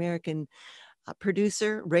Native American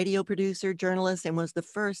producer, radio producer, journalist, and was the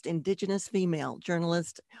first Indigenous female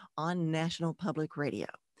journalist on National Public Radio.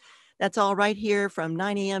 That's all right here from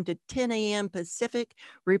 9 a.m. to 10 a.m. Pacific,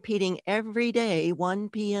 repeating every day, 1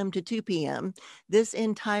 p.m. to 2 p.m. this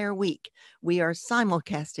entire week. We are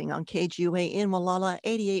simulcasting on KGUA in Molalla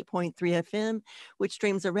 88.3 FM, which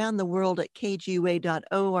streams around the world at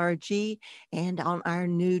kgua.org and on our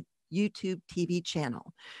new YouTube TV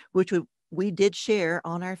channel, which we did share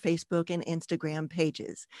on our Facebook and Instagram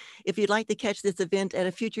pages. If you'd like to catch this event at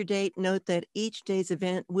a future date, note that each day's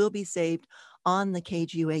event will be saved on the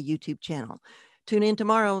KGUA YouTube channel. Tune in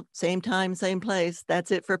tomorrow, same time, same place.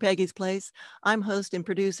 That's it for Peggy's Place. I'm host and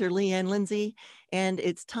producer Leigh Lindsey, and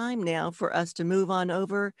it's time now for us to move on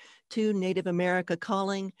over to Native America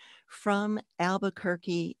Calling from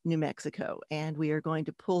Albuquerque, New Mexico. And we are going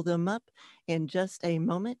to pull them up in just a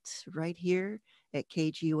moment right here at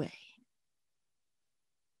KGUA.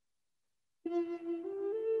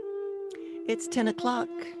 It's 10 o'clock,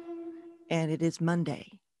 and it is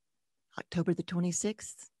Monday, October the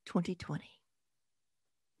 26th, 2020.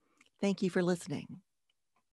 Thank you for listening.